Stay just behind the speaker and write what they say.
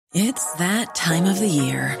It's that time of the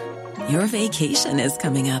year. Your vacation is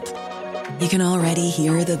coming up. You can already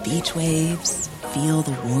hear the beach waves, feel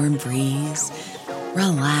the warm breeze,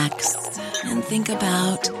 relax, and think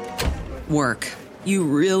about work. You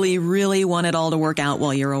really, really want it all to work out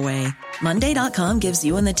while you're away. Monday.com gives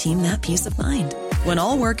you and the team that peace of mind. When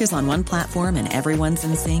all work is on one platform and everyone's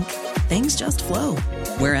in sync, things just flow.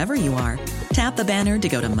 Wherever you are, tap the banner to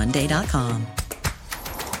go to Monday.com.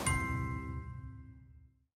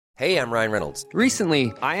 Hey, I'm Ryan Reynolds.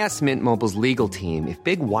 Recently, I asked Mint Mobile's legal team if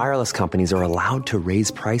big wireless companies are allowed to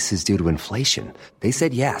raise prices due to inflation. They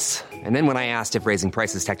said yes. And then when I asked if raising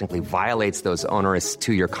prices technically violates those onerous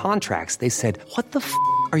two-year contracts, they said, "What the f***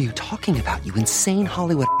 are you talking about, you insane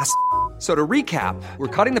Hollywood ass?" So to recap, we're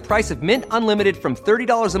cutting the price of Mint Unlimited from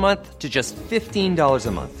 $30 a month to just $15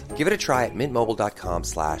 a month. Give it a try at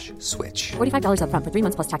mintmobile.com/switch. $45 up front for 3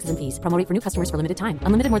 months plus taxes and fees. Promo rate for new customers for limited time.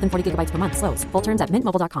 Unlimited more than 40 gigabytes per month. Slows full terms at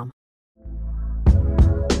mintmobile.com.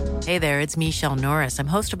 Hey there, it's Michelle Norris. I'm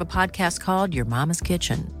host of a podcast called Your Mama's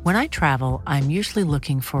Kitchen. When I travel, I'm usually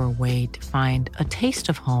looking for a way to find a taste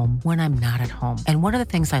of home when I'm not at home. And one of the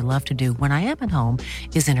things I love to do when I am at home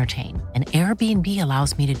is entertain. And Airbnb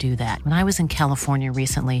allows me to do that. When I was in California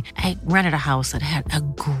recently, I rented a house that had a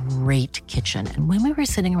great kitchen. And when we were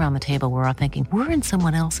sitting around the table, we were all thinking, we're in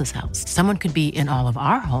someone else's house. Someone could be in all of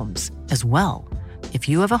our homes as well. If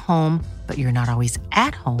you have a home, but you're not always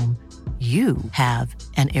at home, you have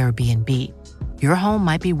an Airbnb. Your home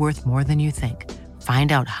might be worth more than you think.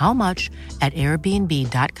 Find out how much at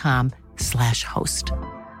airbnb.com/host.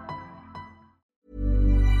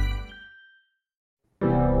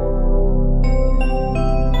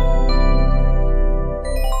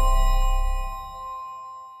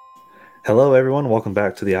 Hello, everyone. Welcome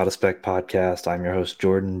back to the Out of Spec podcast. I'm your host,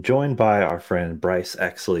 Jordan, joined by our friend Bryce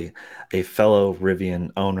Exley, a fellow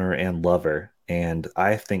Rivian owner and lover. And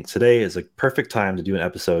I think today is a perfect time to do an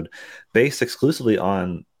episode based exclusively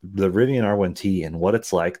on the Rivian R1T and what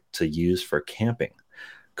it's like to use for camping.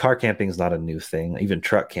 Car camping is not a new thing, even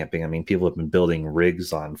truck camping. I mean, people have been building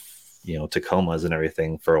rigs on, Tacomas and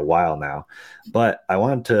everything for a while now. But I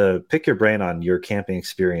wanted to pick your brain on your camping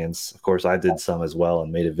experience. Of course, I did some as well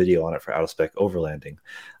and made a video on it for Out of Spec Overlanding.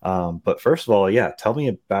 But first of all, tell me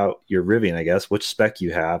about your Rivian, I guess, which spec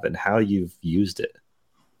you have and how you've used it.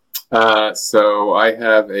 So I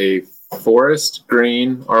have a forest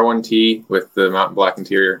green R1T with the mountain black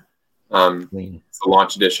interior. It's the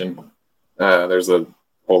launch edition. There's a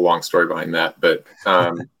whole long story behind that, but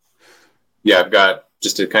I've got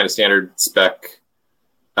just a kind of standard spec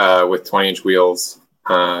with 20-inch wheels.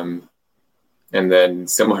 And then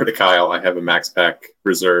similar to Kyle, I have a Max Pack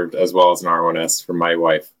reserved as well as an R1S for my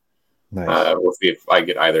wife. Nice. We'll see if I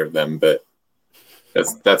get either of them, but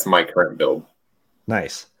that's my current build.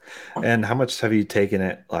 Nice. And how much have you taken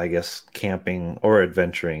it, I guess, camping or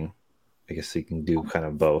adventuring? I guess you can do kind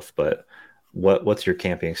of both, but what's your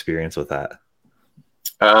camping experience with that?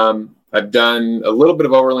 I've done a little bit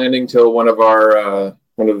of overlanding till one of the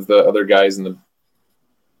other guys in the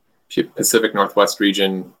Pacific Northwest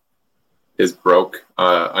region is broke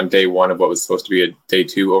on day one of what was supposed to be a day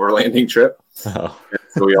two overlanding trip. Oh.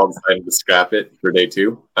 So we all decided to scrap it for day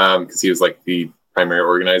two because he was like the primary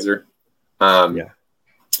organizer.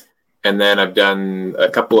 And then I've done a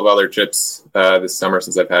couple of other trips this summer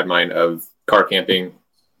since I've had mine of car camping.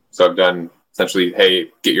 So I've done essentially, hey,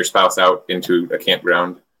 get your spouse out into a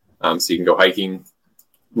campground so you can go hiking,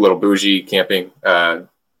 a little bougie camping we're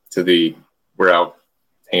out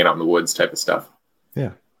hanging out in the woods type of stuff.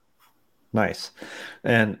 Yeah. Nice.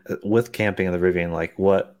 And with camping in the Rivian, like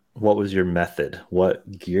what was your method?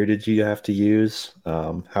 What gear did you have to use?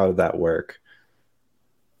 How did that work?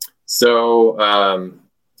 So,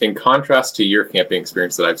 in contrast to your camping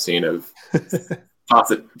experience that I've seen of toss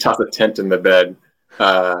a tent in the bed,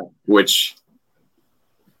 which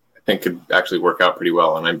I think could actually work out pretty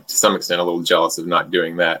well. And I'm to some extent a little jealous of not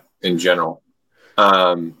doing that in general.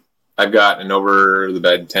 I've got an over the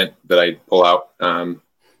bed tent that I pull out.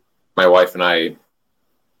 My wife and I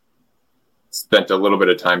spent a little bit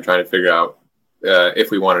of time trying to figure out if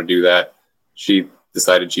we want to do that. She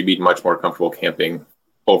decided she'd be much more comfortable camping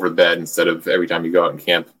over the bed instead of every time you go out and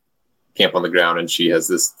camp on the ground. And she has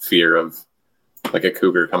this fear of like a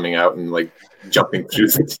cougar coming out and like jumping through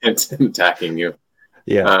the tent and attacking you.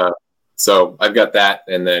 Yeah. So I've got that.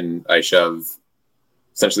 And then I shove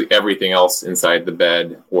essentially everything else inside the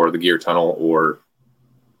bed or the gear tunnel or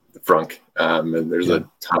the frunk. And there's a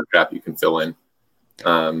ton of crap you can fill in.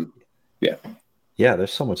 Yeah,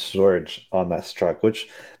 there's so much storage on that truck, which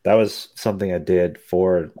that was something I did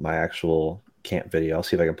for my actual camp video. I'll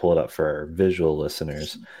see if I can pull it up for our visual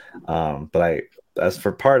listeners. But as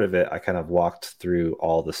for part of it, I kind of walked through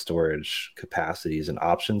all the storage capacities and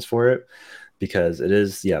options for it because it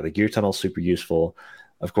is, the gear tunnel is super useful.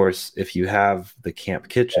 Of course, if you have the camp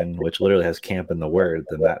kitchen, which literally has camp in the word,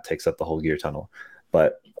 then that takes up the whole gear tunnel.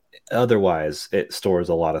 But otherwise, it stores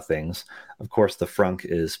a lot of things. Of course, the frunk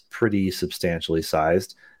is pretty substantially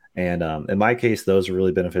sized. And in my case, those are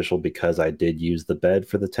really beneficial because I did use the bed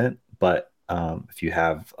for the tent. But if you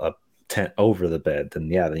have a tent over the bed,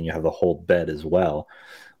 then you have the whole bed as well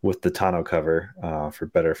with the tonneau cover, for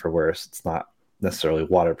better or for worse. It's not necessarily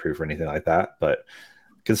waterproof or anything like that, but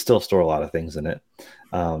can still store a lot of things in it.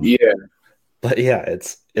 But yeah,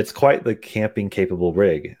 it's quite the camping capable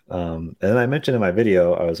rig. And I mentioned in my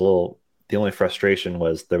video, the only frustration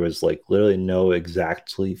was there was like literally no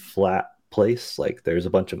exactly flat place. Like there's a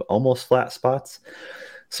bunch of almost flat spots.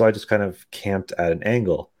 So I just kind of camped at an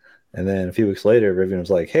angle. And then a few weeks later, Rivian was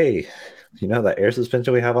like, hey, that air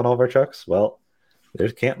suspension we have on all of our trucks? Well,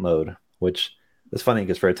 there's camp mode, which is funny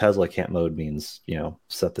because for a Tesla, camp mode means,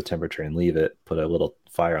 set the temperature and leave it, put a little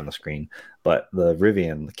fire on the screen. But the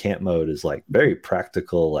Rivian, the camp mode is like very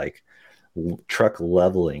practical, like truck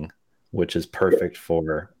leveling, which is perfect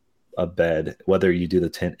for a bed, whether you do the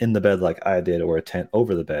tent in the bed like I did or a tent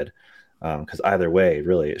over the bed. Because either way,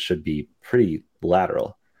 really, it should be pretty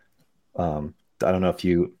lateral. I don't know if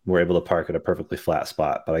you were able to park at a perfectly flat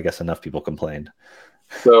spot, but I guess enough people complained.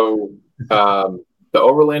 So the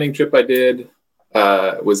overlanding trip I did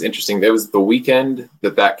was interesting. It was the weekend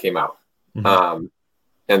that came out. Mm-hmm.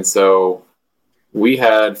 And so we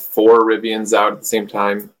had 4 Rivians out at the same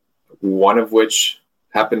time, one of which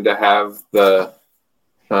happened to have the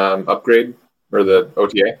upgrade or the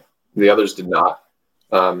OTA. The others did not.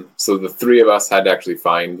 So the 3 of us had to actually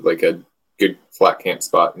find like a good flat camp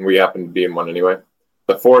spot, and we happened to be in one anyway.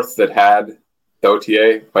 The 4th that had the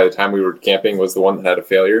OTA, by the time we were camping, was the one that had a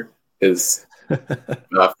failure. His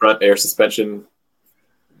front air suspension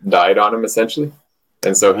died on him essentially,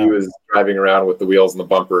 and so he was driving around with the wheels and the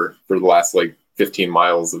bumper for the last like 15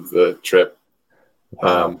 miles of the trip.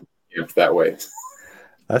 That way.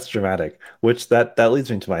 That's dramatic. Which that leads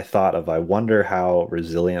me to my thought of, I wonder how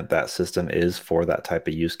resilient that system is for that type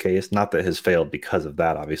of use case. Not that his failed because of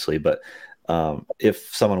that, obviously, but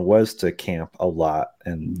if someone was to camp a lot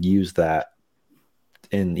and use that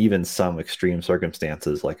in even some extreme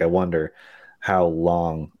circumstances, like I wonder how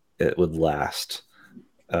long it would last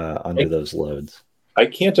under those loads. I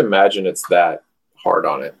can't imagine it's that hard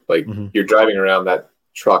on it. Like you're driving around that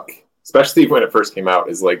truck, especially when it first came out,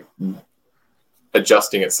 is like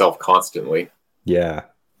adjusting itself constantly. Yeah.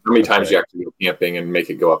 How many times you actually go camping and make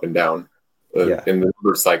it go up and down? And the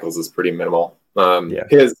number of cycles is pretty minimal.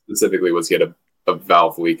 His specifically was he had a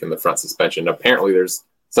valve leak in the front suspension. Apparently there's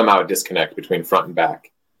somehow a disconnect between front and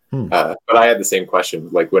back. But I had the same question.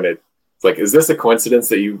 Like when it's like, is this a coincidence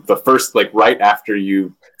that the first, like right after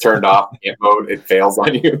you turned off camp mode, it fails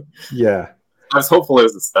on you? Yeah. I was hopeful it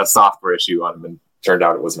was a software issue on him, and turned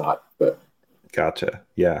out it was not. But gotcha.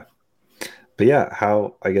 Yeah. But yeah,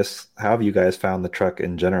 how have you guys found the truck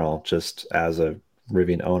in general, just as a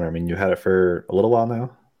Rivian owner? I mean, you had it for a little while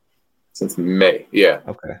now? Since May, yeah.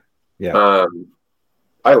 Okay. Yeah.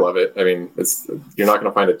 I love it. I mean, you're not going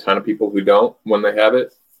to find a ton of people who don't when they have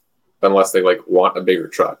it, unless they like want a bigger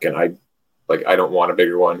truck. And I don't want a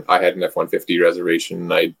bigger one. I had an F-150 reservation,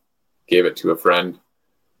 and I gave it to a friend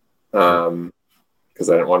because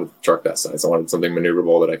I didn't want a truck that size. I wanted something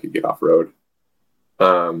maneuverable that I could get off road.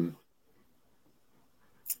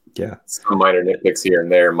 Yeah. Some minor nitpicks here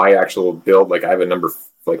and there. My actual build, like I have a number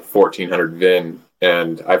like 1400 VIN,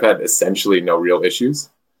 and I've had essentially no real issues.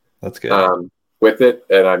 That's good. With it.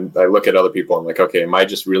 And I look at other people, I'm like, okay, am I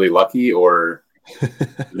just really lucky or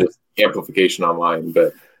just amplification online?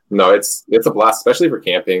 But no, it's a blast, especially for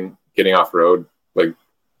camping, getting off road, like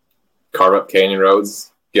carve up canyon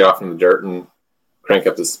roads, get off in the dirt and crank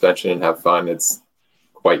up the suspension and have fun. It's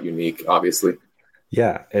quite unique, obviously.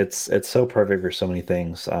 Yeah, it's so perfect for so many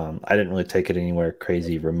things. I didn't really take it anywhere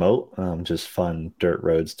crazy remote, just fun dirt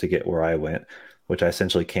roads to get where I went, which I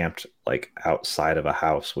essentially camped like outside of a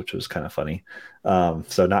house, which was kind of funny.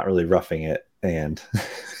 So not really roughing it, and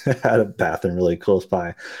had a bathroom really close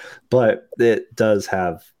by, but it does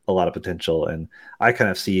have a lot of potential. And I kind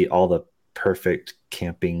of see all the perfect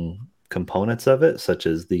camping components of it, such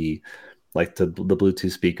as the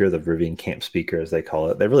Bluetooth speaker, the Rivian Camp speaker, as they call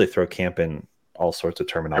it. They really throw camp in all sorts of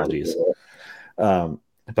terminologies.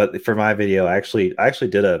 But for my video, I actually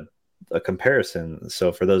did a comparison.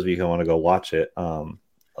 So for those of you who want to go watch it,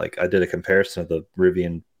 like I did a comparison of the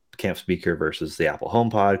Rivian camp speaker versus the Apple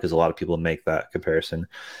HomePod, because a lot of people make that comparison.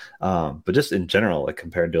 But just in general, like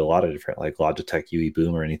compared to a lot of different like Logitech UE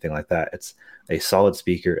Boom or anything like that, it's a solid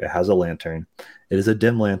speaker. It has a lantern. It is a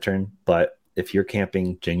dim lantern, but if you're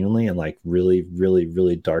camping genuinely in like really, really,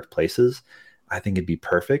 really dark places, I think it'd be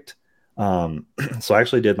perfect. So I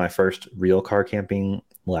actually did my first real car camping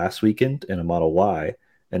last weekend in a Model Y,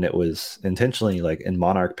 and it was intentionally like in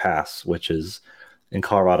Monarch Pass, which is in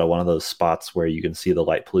Colorado, one of those spots where you can see the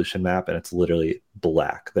light pollution map and it's literally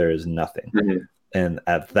black. There is nothing. Mm-hmm. And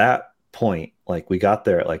at that point, like we got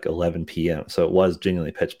there at like 11 p.m. So it was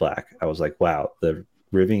genuinely pitch black. I was like, wow, the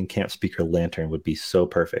Rivian camp speaker lantern would be so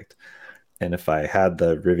perfect. And if I had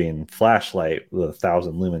the Rivian flashlight, the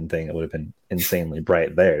 1,000 lumen thing, it would have been insanely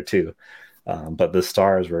bright there too. But the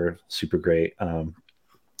stars were super great.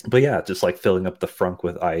 But yeah, just like filling up the frunk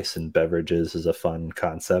with ice and beverages is a fun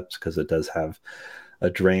concept because it does have a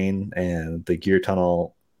drain, and the gear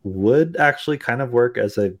tunnel would actually kind of work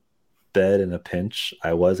as a bed in a pinch.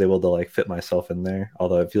 I was able to like fit myself in there,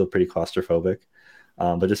 although I feel pretty claustrophobic.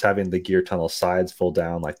 But just having the gear tunnel sides fold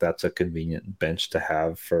down, like that's a convenient bench to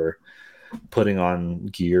have for putting on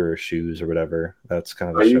gear or shoes or whatever. That's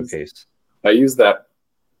kind of a showcase. I use that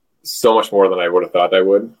so much more than I would have thought I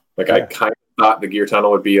would. Like I kind of thought the gear tunnel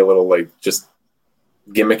would be a little like just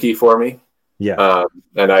gimmicky for me. Yeah.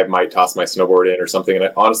 And I might toss my snowboard in or something.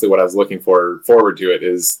 And honestly, what I was looking forward to it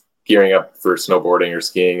is gearing up for snowboarding or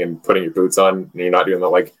skiing and putting your boots on, and you're not doing the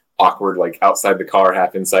like awkward, like outside the car,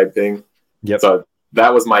 half inside thing. Yep. So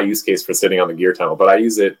that was my use case for sitting on the gear tunnel, but I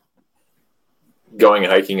use it going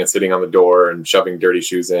hiking and sitting on the door and shoving dirty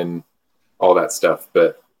shoes in, all that stuff.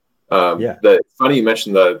 But it's funny you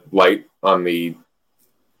mentioned the light on the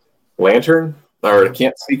lantern or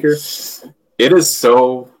camp speaker. It is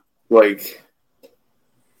so like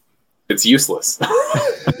it's useless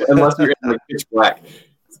unless you're in like pitch black.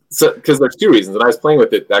 So because there's two reasons, and I was playing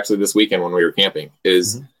with it actually this weekend when we were camping.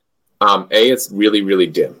 Is it's really, really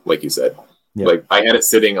dim, like you said. Yeah. Like I had it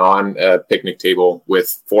sitting on a picnic table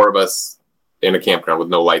with 4 of us in a campground with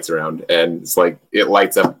no lights around, and it's like it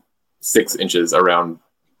lights up 6 inches around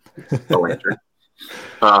the lantern.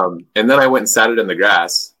 And then I went and sat it in the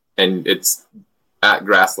grass, and it's at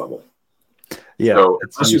grass level. Yeah. So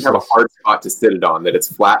unless you have a hard spot to sit it on that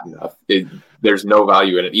it's flat enough, there's no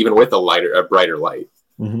value in it, even with a brighter light.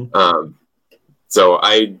 Mm-hmm. So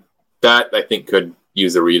I think could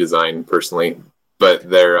use a redesign personally, but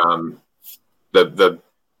they're the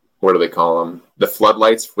what do they call them? The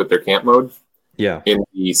floodlights with their camp mode. Yeah. In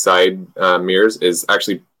the side mirrors is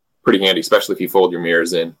actually pretty handy, especially if you fold your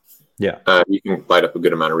mirrors in. Yeah. You can light up a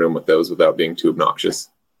good amount of room with those without being too obnoxious.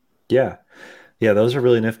 Yeah. Yeah, those are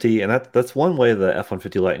really nifty. And that's one way the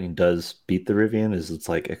F-150 Lightning does beat the Rivian is it's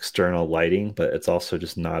like external lighting, but it's also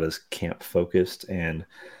just not as camp focused. And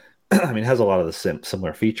I mean, it has a lot of the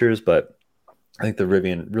similar features, but I think the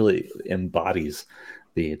Rivian really embodies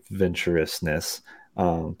the adventurousness.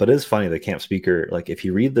 But it is funny, the camp speaker, like if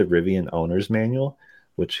you read the Rivian owner's manual,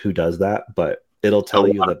 which who does that, but it'll tell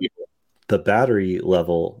you that the battery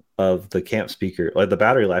level of the camp speaker, or the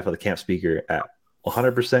battery life of the camp speaker at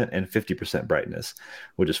 100% and 50% brightness,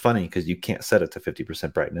 which is funny because you can't set it to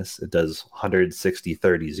 50% brightness. It does 160,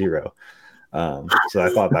 30, 0. So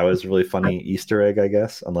I thought that was a really funny Easter egg, I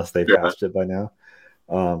guess, unless they've patched it by now.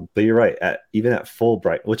 But you're right, even at full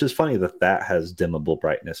bright, which is funny that has dimmable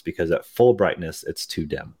brightness, because at full brightness, it's too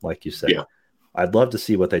dim, like you said. Yeah. I'd love to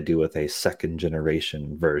see what they do with a second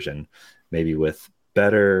generation version, maybe with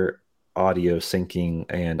better audio syncing.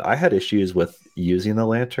 And I had issues with using the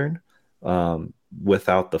lantern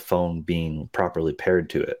without the phone being properly paired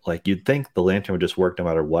to it. Like you'd think the lantern would just work no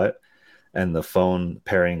matter what, and the phone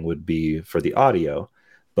pairing would be for the audio.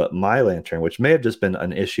 But my lantern, which may have just been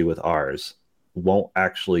an issue with ours, won't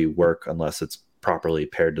actually work unless it's properly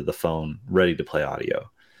paired to the phone, ready to play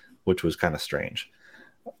audio, which was kind of strange.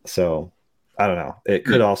 So I don't know. It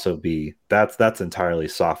could also be that's entirely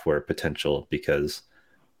software potential, because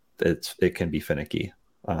it can be finicky.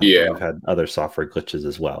 I've had other software glitches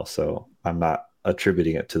as well, so I'm not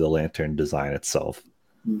attributing it to the lantern design itself.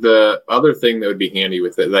 The other thing that would be handy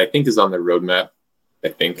with it, that I think is on the roadmap,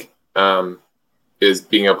 is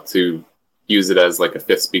being able to use it as like a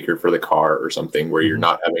 5th speaker for the car or something, where you're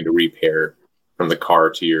not having to repair from the car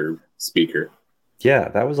to your speaker. Yeah,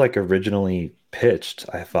 that was like originally pitched.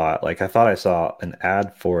 I thought I saw an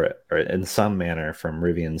ad for it, or in some manner, from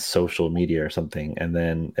Rivian's social media or something, and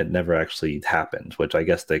then it never actually happened, which I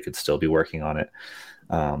guess they could still be working on it.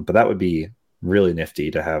 But that would be really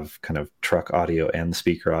nifty to have kind of truck audio and the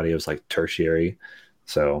speaker audio is like tertiary.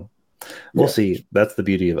 So we'll see. That's the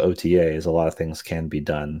beauty of OTA, is a lot of things can be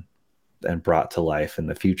done and brought to life in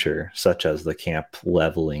the future, such as the camp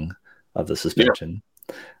leveling of the suspension.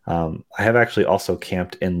 I have actually also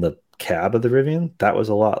camped in the cab of the Rivian. That was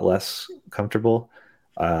a lot less comfortable.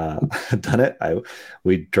 Done it.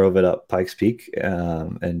 We drove it up Pikes Peak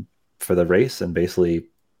and for the race, and basically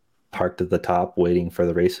parked at the top waiting for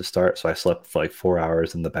the race to start. So I slept for like 4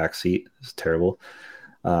 hours in the back seat. It was terrible.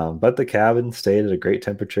 But the cabin stayed at a great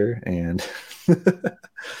temperature, and but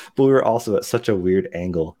we were also at such a weird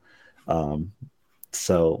angle.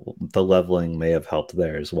 So the leveling may have helped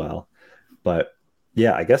there as well. But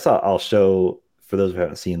yeah, I guess I'll show, for those who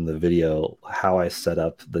haven't seen the video, how I set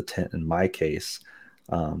up the tent in my case.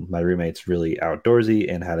 My roommate's really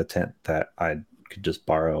outdoorsy and had a tent that I could just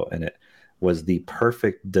borrow, and it was the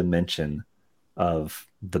perfect dimension of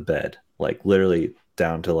the bed, like literally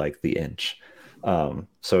down to like the inch.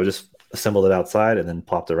 So just assembled it outside and then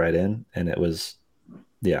plopped it right in, and it was,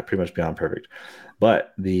 yeah, pretty much beyond perfect.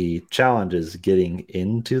 But the challenge is getting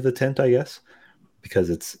into the tent, I guess, because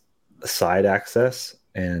it's side access,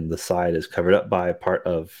 and the side is covered up by part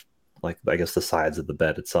of, like, I guess the sides of the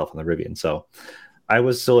bed itself on the Rivian. So I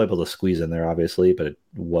was still able to squeeze in there, obviously, but it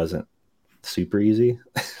wasn't super easy.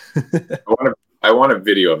 I want a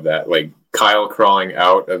video of that, like Kyle crawling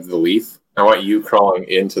out of the Leaf. I want you crawling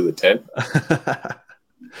into the tent.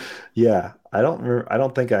 Yeah, I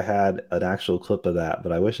don't think I had an actual clip of that,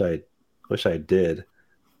 but I wish I did.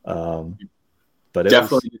 But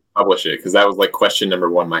definitely publish it, because that was like question number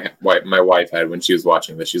one my wife had when she was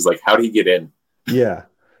watching this. She's like, "How do you get in?" Yeah,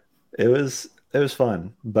 it was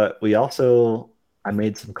fun, but I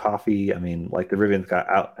made some coffee. I mean, like, the Rivian's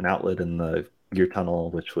got an outlet in the gear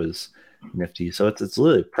tunnel, which was nifty. So it's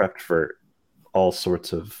really prepped for all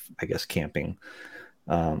sorts of, I guess, camping,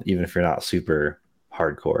 even if you're not super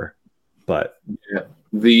hardcore. But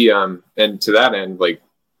yeah, and to that end, like,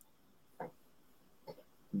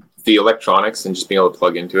 the electronics and just being able to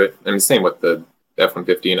plug into it. I mean, same with the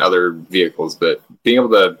F-150 and other vehicles, but being able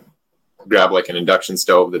to grab like an induction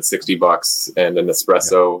stove that's $60 and an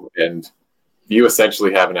espresso, and you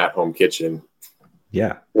essentially have an at-home kitchen.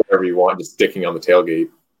 Yeah. Whatever you want, just sticking on the tailgate.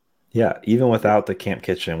 Yeah. Even without the camp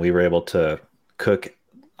kitchen, we were able to cook,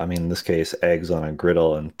 I mean, in this case, eggs on a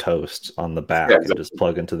griddle and toast on the back, and just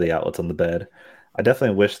plug into the outlets on the bed. I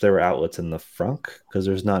definitely wish there were outlets in the front, because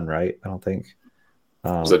there's none, right? I don't think.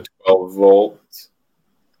 There's a 12 volt.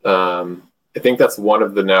 I think that's one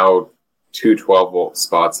of the now two 12 volt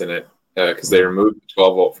spots in it, because they removed the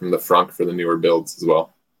 12 volt from the front for the newer builds as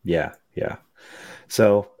well. Yeah.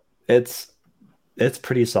 So it's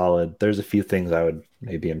pretty solid. There's a few things I would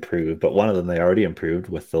maybe improve, but one of them they already improved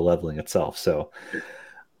with the leveling itself. So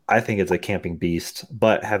I think it's a camping beast.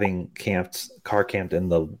 But having car camped in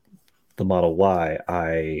the Model Y,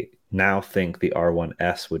 I now think the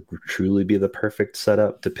R1S would truly be the perfect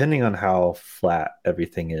setup, depending on how flat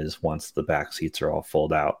everything is once the back seats are all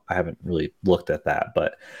fold out. I haven't really looked at that,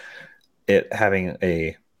 but it having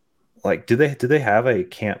a, like, do they have a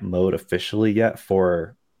camp mode officially yet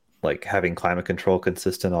for, like, having climate control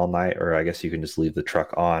consistent all night? Or I guess you can just leave the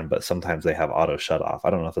truck on, but sometimes they have auto shut off.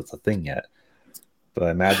 I don't know if that's a thing yet, but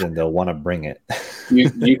I imagine they'll want to bring it.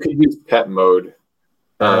 you could use pet mode.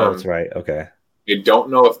 Oh, that's right. Okay. I don't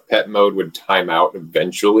know if pet mode would time out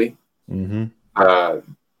eventually. Mm-hmm.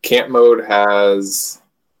 Camp mode has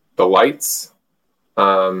the lights,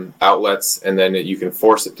 outlets, and then you can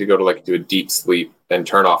force it to go to a deep sleep and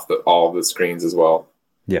turn off all of the screens as well.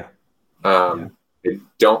 Yeah. I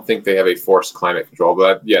don't think they have a forced climate control,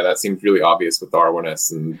 but that seems really obvious with the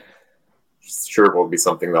R1S, and sure will be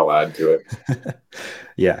something they'll add to it.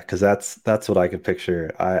 Yeah, because that's what I could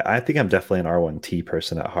picture. I think I'm definitely an R1T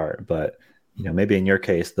person at heart, but maybe in your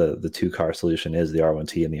case the two-car solution is the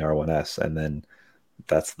R1T and the R1S, and then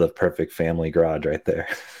that's the perfect family garage right there.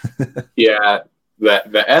 Yeah,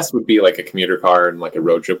 the S would be like a commuter car and like a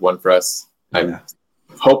road trip one for us. Yeah. I'm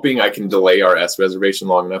hoping I can delay our S reservation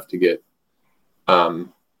long enough to get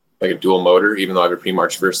like a dual motor, even though I have a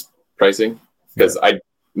pre-March 1st pricing, because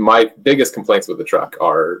my biggest complaints with the truck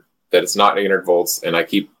are that it's not 800 volts, and I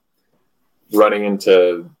keep running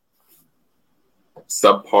into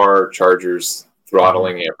subpar chargers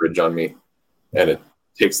throttling amperage on me, and it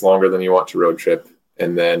takes longer than you want to road trip.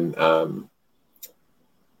 And then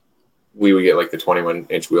we would get like the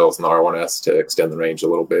 21-inch wheels in the R1S to extend the range a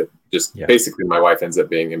little bit. Basically, my wife ends up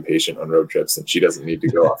being impatient on road trips, and she doesn't need to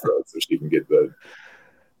go off road, so she can get the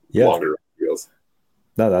longer wheels.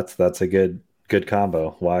 No, that's a good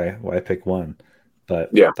combo. Why pick one?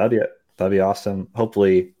 But that'd be awesome.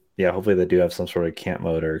 Hopefully they do have some sort of camp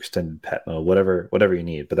mode or extended pet mode, whatever you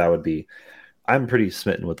need. But that would be I'm pretty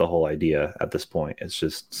smitten with the whole idea at this point. It's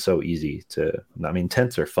just so easy to, I mean,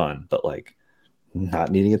 tents are fun, but like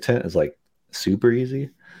not needing a tent is like super easy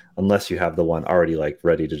unless you have the one already like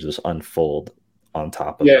ready to just unfold on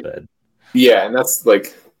top of the bed. Yeah. And that's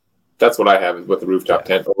what I have with the rooftop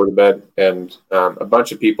tent over the bed. And a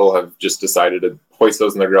bunch of people have just decided to hoist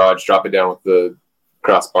those in the garage, drop it down with the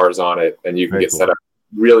crossbars on it, and you can get set up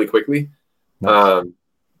really quickly. Nice.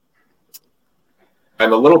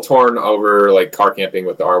 I'm a little torn over like car camping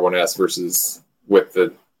with the R1S versus with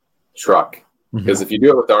the truck. Because if you do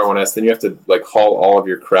it with the R1S, then you have to like haul all of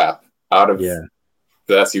your crap out of the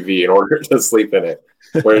SUV in order to sleep in it.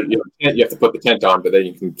 Where you have to put the tent on, but then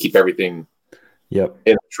you can keep everything in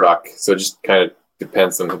the truck. So it just kind of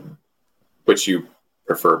depends on which you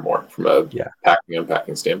prefer more from a packing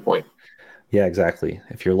unpacking standpoint. Yeah, exactly.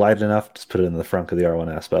 If you're light enough, just put it in the front of the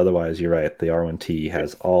R1S. But otherwise, you're right. The R1T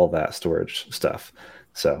has all that storage stuff.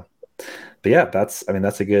 So, but yeah, that's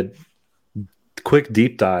a good quick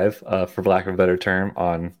deep dive, for lack of a better term,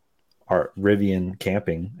 on our Rivian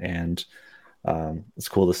camping. And it's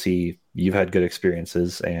cool to see you've had good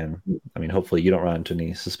experiences. And I mean, hopefully you don't run into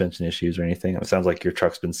any suspension issues or anything. It sounds like your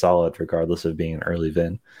truck's been solid regardless of being an early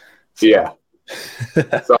VIN. So. Yeah.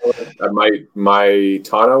 So my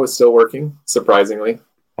tonneau is still working, surprisingly.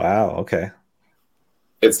 Wow. Okay.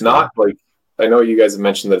 It's not like, I know you guys have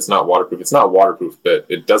mentioned that it's not waterproof. It's not waterproof, but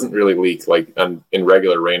it doesn't really leak like in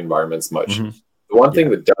regular rain environments much. The one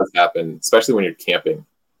thing that does happen, especially when you're camping,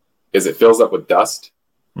 is it fills up with dust.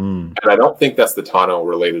 And I don't think that's the tonneau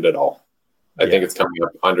related at all. I think it's coming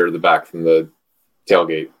up under the back from the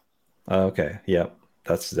tailgate. Okay. Yep.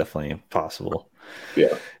 That's definitely possible.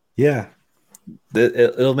 Yeah. Yeah.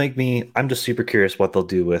 It'll make me, I'm just super curious what they'll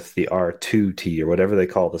do with the R2T or whatever they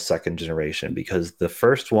call the second generation, because the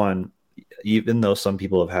first one, even though some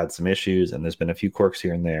people have had some issues and there's been a few quirks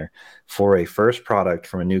here and there, for a first product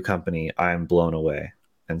from a new company, I'm blown away.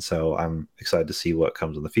 And so I'm excited to see what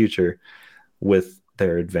comes in the future with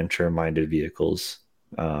their adventure-minded vehicles,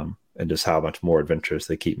 and just how much more adventurous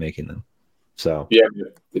they keep making them. So yeah,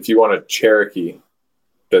 if you want a Cherokee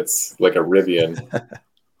that's like a Rivian,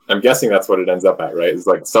 I'm guessing that's what it ends up at, right? It's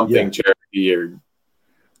like something Cherokee or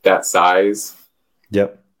that size.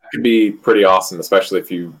 Yep. That could be pretty awesome, especially if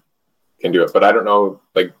you can do it. But I don't know,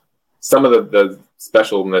 like some of the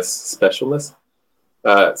specialness,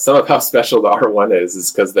 some of how special the R1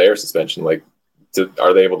 is because the air suspension, like,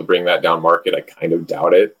 are they able to bring that down market? I kind of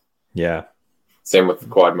doubt it. Yeah. Same with the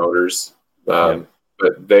quad motors. But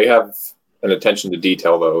they have an attention to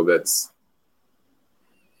detail, though, that's,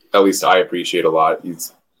 at least I appreciate a lot.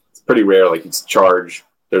 It's pretty rare. Like, it's Charge.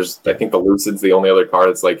 I think the Lucid's the only other car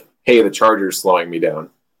that's like, hey, the Charger's slowing me down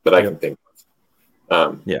that I can think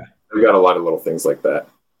of. We got a lot of little things like that.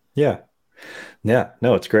 Yeah.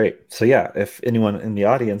 No, it's great. So yeah, if anyone in the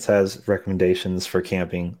audience has recommendations for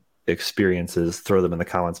camping experiences, throw them in the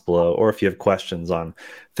comments below. Or if you have questions on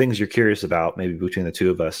things you're curious about, maybe between the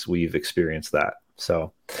two of us, we've experienced that.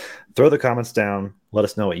 So throw the comments down. Let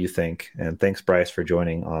us know what you think. And thanks, Bryce, for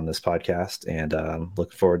joining on this podcast. And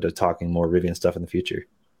looking forward to talking more Rivian stuff in the future.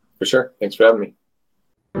 For sure. Thanks for having me.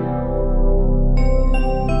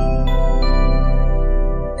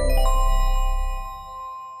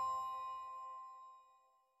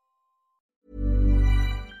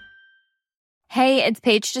 Hey, it's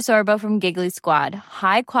Paige DeSorbo from Giggly Squad.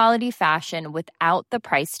 High quality fashion without the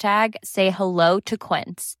price tag. Say hello to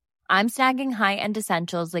Quince. I'm snagging high-end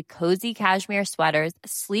essentials like cozy cashmere sweaters,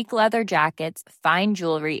 sleek leather jackets, fine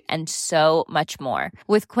jewelry, and so much more.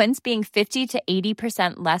 With Quince being 50 to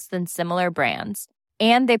 80% less than similar brands.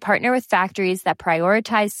 And they partner with factories that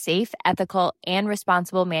prioritize safe, ethical, and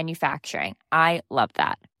responsible manufacturing. I love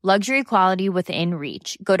that. Luxury quality within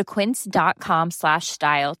reach. Go to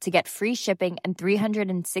quince.com/style to get free shipping and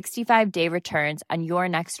 365-day returns on your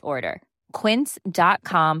next order.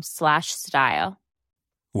 Quince.com/style.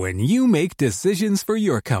 When you make decisions for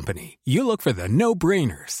your company, you look for the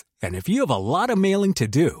no-brainers. And if you have a lot of mailing to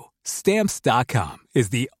do, Stamps.com is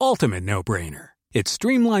the ultimate no-brainer. It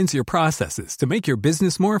streamlines your processes to make your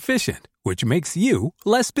business more efficient, which makes you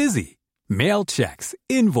less busy. Mail checks,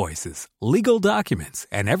 invoices, legal documents,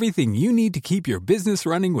 and everything you need to keep your business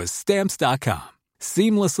running with Stamps.com.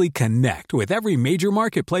 Seamlessly connect with every major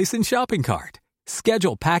marketplace and shopping cart.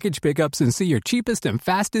 Schedule package pickups and see your cheapest and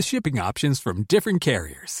fastest shipping options from different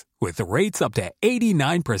carriers. With rates up to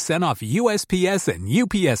 89% off USPS and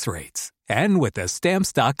UPS rates. And with the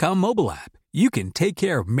Stamps.com mobile app, you can take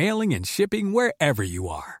care of mailing and shipping wherever you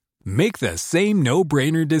are. Make the same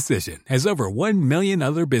no-brainer decision as over 1 million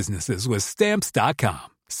other businesses with Stamps.com.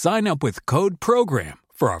 Sign up with code PROGRAM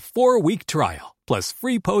for a 4-week trial. plus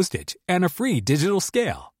free postage and a free digital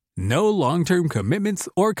scale. No long-term commitments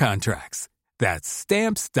or contracts. That's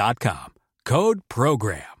Stamps.com. Code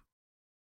PROGRAM.